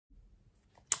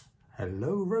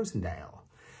Hello, Rosendale.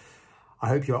 I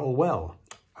hope you're all well.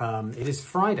 It is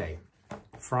Friday,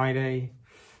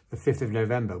 the 5th of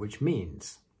November, which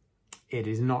means it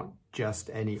is not just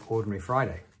any ordinary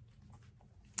Friday.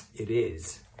 It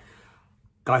is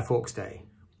Guy Fawkes Day,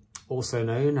 also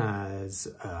known as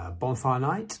Bonfire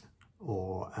Night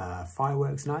or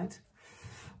Fireworks Night.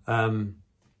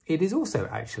 It is also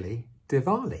actually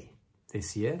Diwali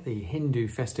this year. The Hindu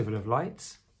Festival of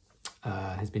Lights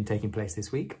has been taking place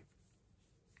this week.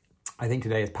 I think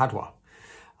today is Padwa.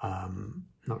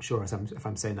 Not sure if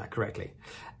I'm saying that correctly.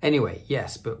 Anyway,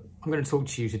 yes, but I'm going to talk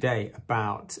to you today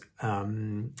about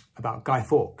Guy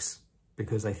Fawkes,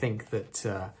 because I think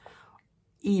that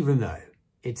even though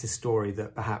it's a story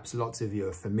that perhaps lots of you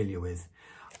are familiar with,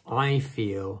 I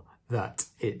feel that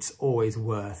it's always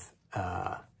worth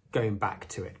going back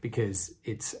to it because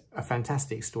it's a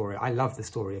fantastic story. I love the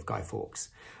story of Guy Fawkes.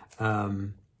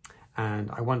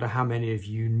 And I wonder how many of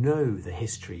you know the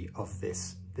history of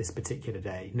this particular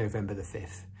day, November the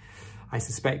 5th. I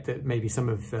suspect that maybe some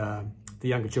of the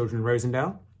younger children in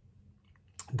Rosendale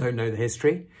don't know the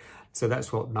history. So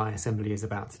that's what my assembly is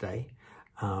about today.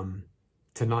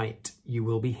 Tonight, you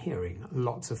will be hearing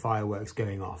lots of fireworks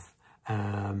going off.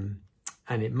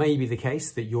 And it may be the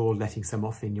case that you're letting some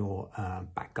off in your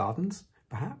back gardens,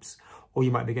 perhaps, or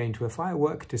you might be going to a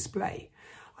firework display.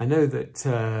 I know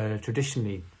that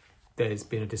traditionally there's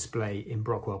been a display in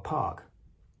Brockwell Park.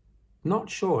 Not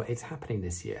sure it's happening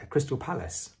this year. Crystal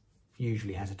Palace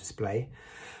usually has a display,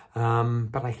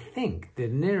 but I think the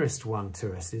nearest one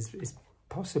to us is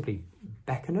possibly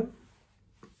Beckenham.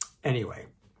 Anyway,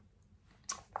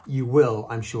 you will,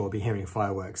 I'm sure, be hearing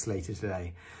fireworks later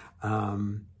today. So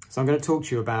I'm going to talk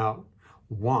to you about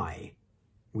why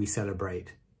we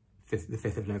celebrate the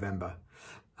 5th of November.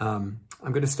 I'm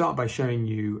going to start by showing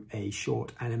you a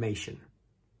short animation.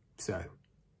 So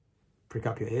prick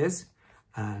up your ears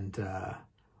and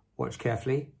watch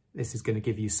carefully. This is going to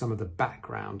give you some of the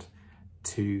background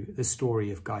to the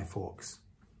story of Guy Fawkes.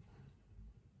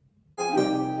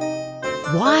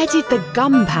 Why did the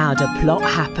gunpowder plot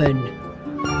happen?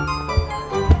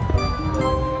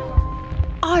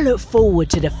 I look forward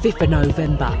to the 5th of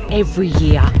November every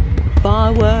year.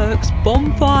 Fireworks,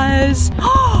 bonfires,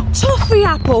 toffee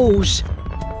apples!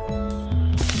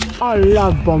 I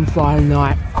love bonfire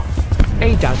night.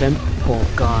 He doesn't, poor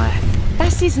Guy.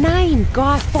 That's his name,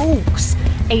 Guy Fawkes.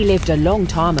 He lived a long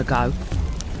time ago.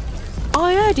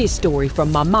 I heard his story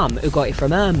from my mum, who got it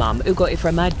from her mum, who got it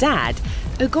from her dad,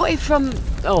 who got it from,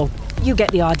 oh, you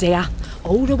get the idea,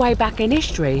 all the way back in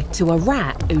history to a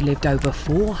rat who lived over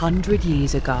 400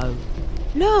 years ago.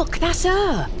 Look, that's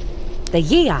her. The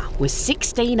year was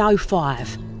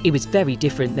 1605. It was very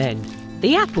different then.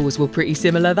 The apples were pretty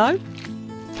similar though.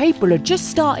 People had just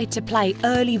started to play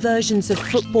early versions of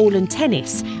football and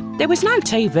tennis. There was no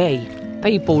TV.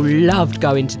 People loved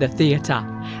going to the theatre.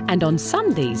 And on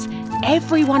Sundays,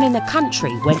 everyone in the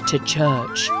country went to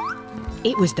church.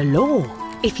 It was the law.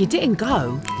 If you didn't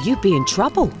go, you'd be in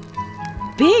trouble.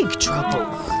 Big trouble.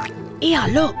 Here,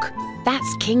 look.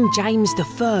 That's King James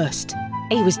I.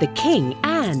 He was the king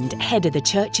and head of the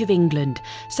Church of England,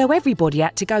 so everybody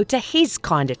had to go to his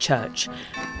kind of church.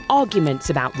 Arguments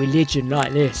about religion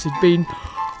like this had been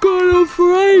going on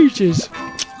for ages.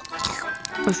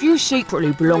 If you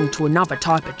secretly belonged to another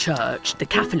type of church, the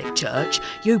Catholic Church,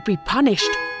 you'd be punished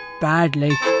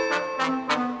badly.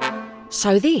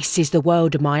 So this is the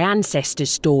world of my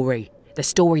ancestors' story, the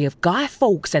story of Guy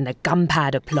Fawkes and the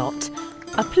gunpowder plot.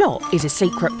 A plot is a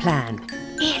secret plan.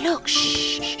 Here, look,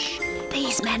 shh.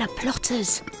 These men are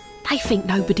plotters. They think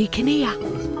nobody can hear.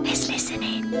 Let's listen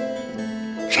in.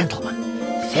 Gentlemen,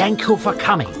 thank you for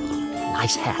coming.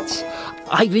 Nice hats.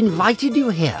 I've invited you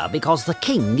here because the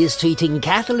king is treating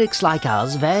Catholics like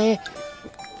us very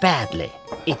badly.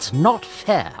 It's not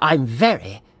fair. I'm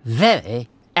very, very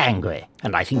angry.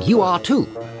 And I think you are too.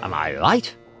 Am I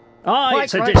right? I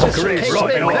disagree.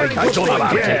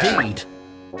 Indeed.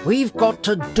 We've got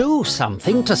to do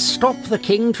something to stop the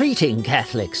king treating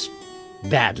Catholics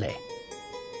badly.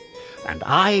 And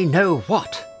I know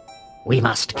what. We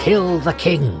must kill the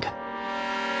king.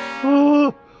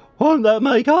 Won't that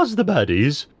make us the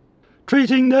baddies?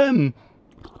 Treating them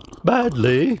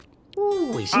badly?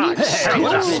 Ooh,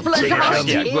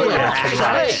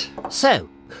 so,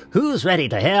 who's ready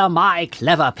to hear my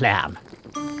clever plan?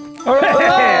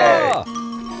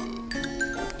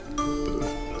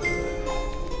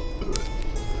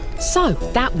 So,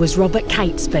 that was Robert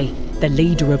Catesby, the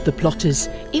leader of the plotters.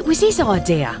 It was his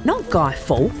idea, not Guy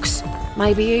Fawkes.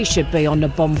 Maybe he should be on the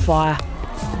bonfire.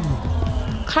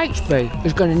 Catesby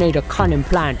is going to need a cunning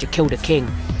plan to kill the king.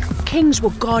 kings were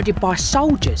guarded by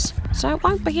soldiers, so it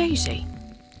won't be easy.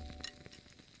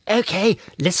 OK,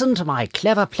 listen to my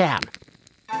clever plan.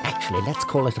 Actually, let's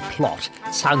call it a plot.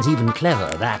 Sounds even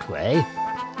cleverer that way.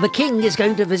 The king is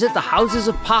going to visit the Houses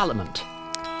of Parliament.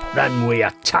 Then we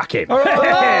attack him.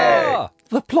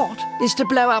 The plot is to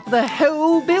blow up the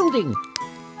whole building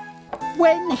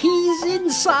when he's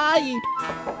inside.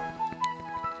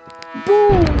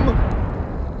 Boom!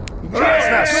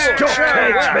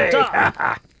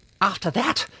 After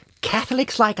that,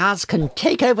 Catholics like us can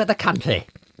take over the country.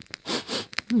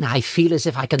 I feel as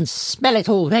if I can smell it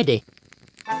already.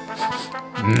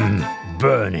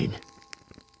 Burning.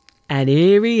 And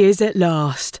here he is at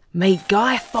last. Meet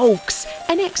Guy Fawkes,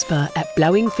 an expert at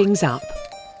blowing things up.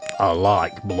 I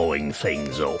like blowing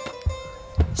things up.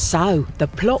 So, the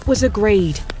plot was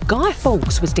agreed. Guy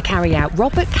Fawkes was to carry out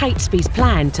Robert Catesby's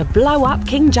plan to blow up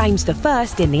King James I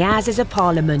in the Houses of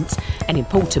Parliament, an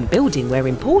important building where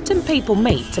important people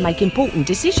meet to make important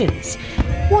decisions.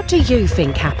 What do you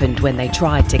think happened when they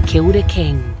tried to kill the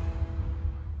king?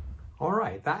 All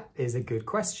right, that is a good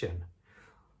question.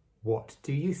 What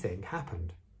do you think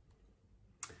happened?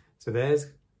 So there's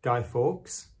Guy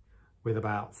Fawkes with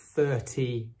about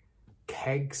 30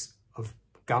 kegs of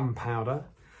gunpowder,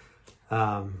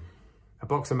 a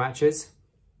box of matches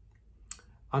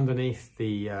underneath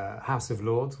the House of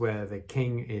Lords where the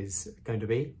king is going to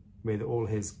be with all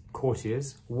his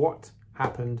courtiers. What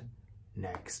happened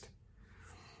next?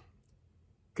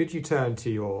 Could you turn to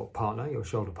your partner, your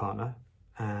shoulder partner,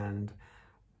 and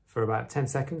for about 10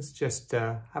 seconds, just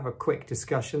have a quick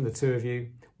discussion, the two of you.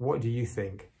 What do you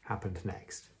think happened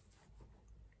next?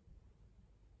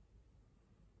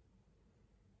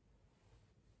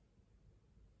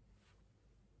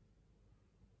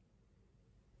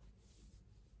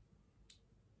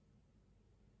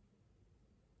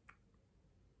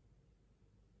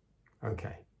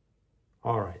 Okay,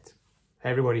 all right.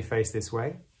 Everybody face this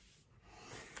way.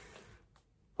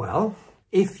 Well,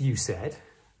 if you said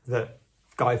that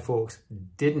Guy Fawkes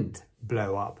didn't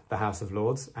blow up the House of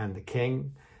Lords and the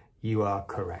king, you are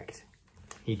correct.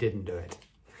 He didn't do it.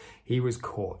 He was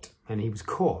caught, and he was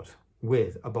caught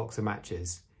with a box of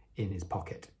matches in his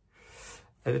pocket.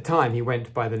 At the time, he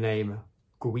went by the name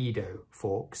Guido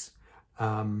Fawkes.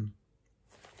 And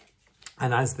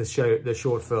as the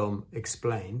short film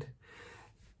explained,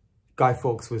 Guy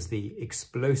Fawkes was the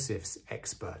explosives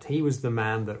expert. He was the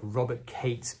man that Robert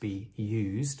Catesby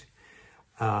used.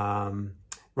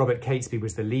 Robert Catesby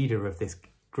was the leader of this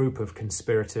group of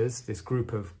conspirators, this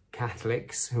group of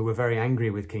Catholics who were very angry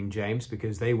with King James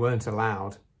because they weren't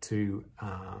allowed to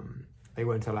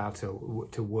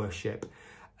worship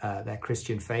their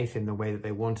Christian faith in the way that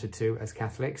they wanted to as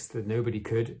Catholics, that nobody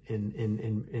could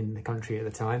in the country at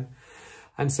the time.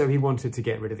 And so he wanted to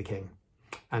get rid of the king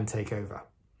and take over.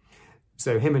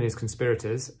 So him and his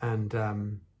conspirators, and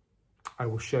I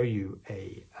will show you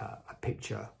a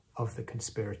picture of the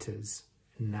conspirators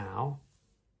now.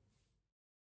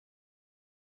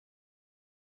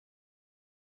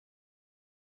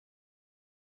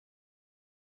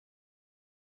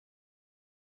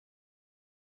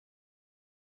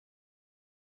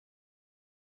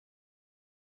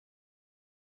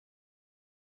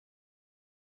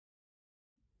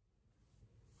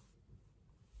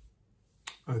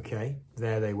 Okay,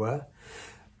 there they were.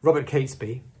 Robert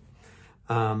Catesby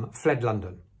fled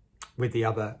London with the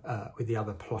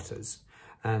other plotters,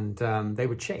 and they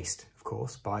were chased, of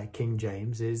course, by King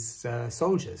James's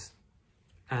soldiers,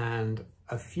 and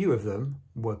a few of them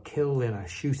were killed in a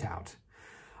shootout.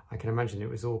 I can imagine it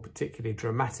was all particularly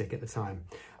dramatic at the time.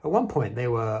 At one point, they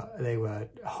were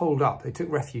holed up. They took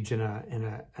refuge in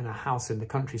a house in the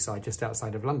countryside just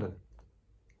outside of London.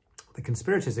 The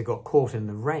conspirators had got caught in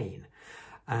the rain,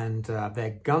 and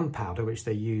their gunpowder, which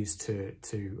they used to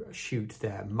shoot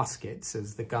their muskets,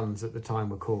 as the guns at the time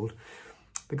were called,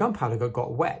 the gunpowder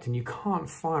got wet, and you can't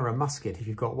fire a musket if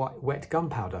you've got wet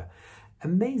gunpowder.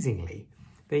 Amazingly,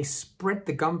 they spread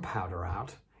the gunpowder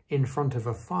out in front of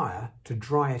a fire to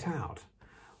dry it out.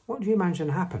 What do you imagine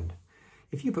happened?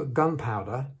 If you put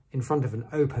gunpowder in front of an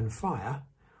open fire,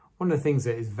 one of the things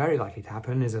that is very likely to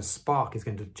happen is a spark is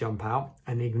going to jump out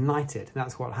and ignite it. And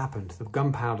that's what happened. The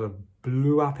gunpowder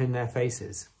blew up in their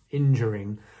faces,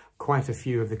 injuring quite a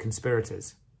few of the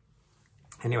conspirators.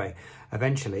 Anyway,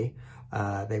 eventually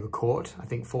they were caught. I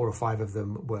think 4 or 5 of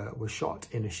them were shot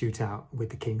in a shootout with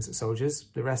the king's soldiers.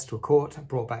 The rest were caught,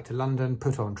 brought back to London,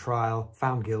 put on trial,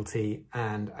 found guilty,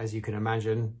 and as you can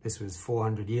imagine, this was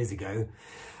 400 years ago,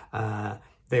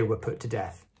 they were put to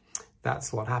death.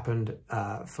 That's what happened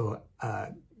for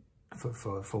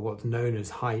what's known as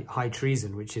high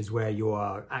treason, which is where you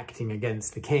are acting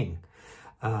against the king.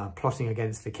 plotting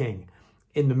against the king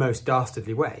in the most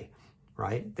dastardly way,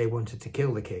 right? They wanted to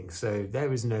kill the king, so there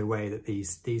was no way that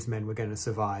these men were going to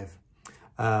survive.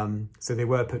 So they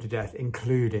were put to death,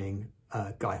 including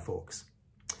Guy Fawkes.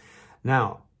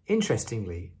 Now,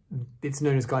 interestingly, it's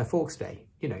known as Guy Fawkes Day.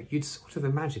 You know, you'd sort of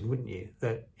imagine, wouldn't you,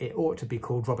 that it ought to be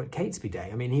called Robert Catesby Day.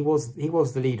 I mean, he was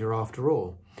the leader after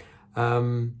all.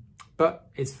 But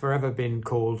it's forever been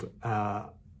called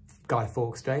Guy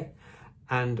Fawkes Day.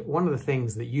 And one of the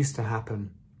things that used to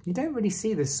happen, you don't really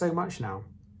see this so much now.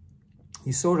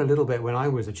 You saw it a little bit when I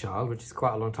was a child, which is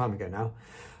quite a long time ago now.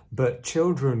 But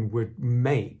children would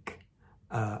make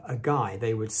a guy,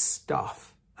 they would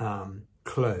stuff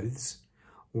clothes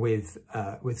with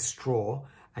straw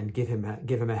and give him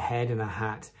a head and a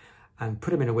hat and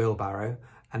put him in a wheelbarrow,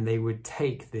 and they would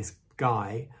take this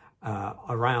guy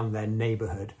around their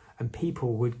neighborhood, and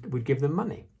people would give them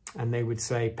money, and they would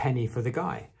say penny for the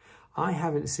guy. I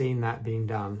haven't seen that being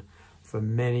done for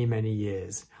many, many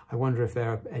years. I wonder if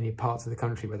there are any parts of the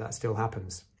country where that still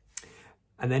happens.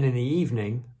 And then in the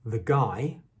evening, the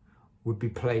guy would be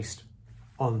placed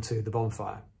onto the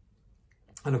bonfire.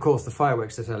 And of course, the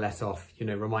fireworks that are let off, you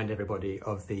know, remind everybody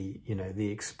of the, you know, the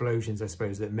explosions, I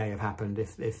suppose, that may have happened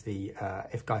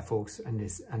if Guy Fawkes and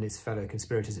his fellow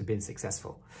conspirators had been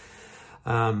successful.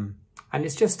 And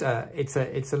it's just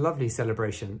it's a lovely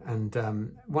celebration, and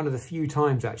one of the few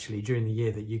times actually during the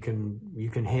year that you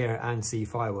can hear and see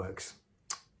fireworks.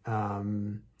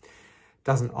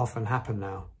 Doesn't often happen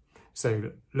now.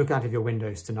 So look out of your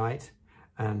windows tonight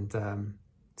and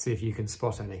see if you can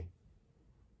spot any.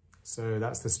 So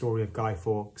that's the story of Guy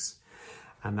Fawkes,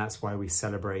 and that's why we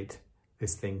celebrate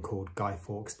this thing called Guy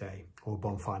Fawkes Day or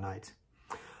Bonfire Night.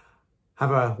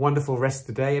 Have a wonderful rest of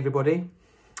the day, everybody.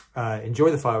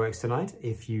 Enjoy the fireworks tonight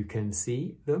if you can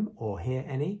see them or hear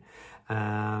any.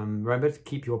 Remember to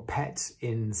keep your pets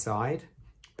inside.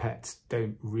 Pets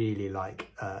don't really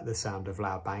like the sound of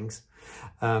loud bangs.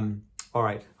 All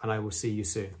right, and I will see you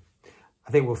soon.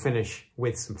 I think we'll finish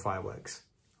with some fireworks.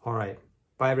 All right,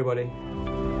 bye everybody.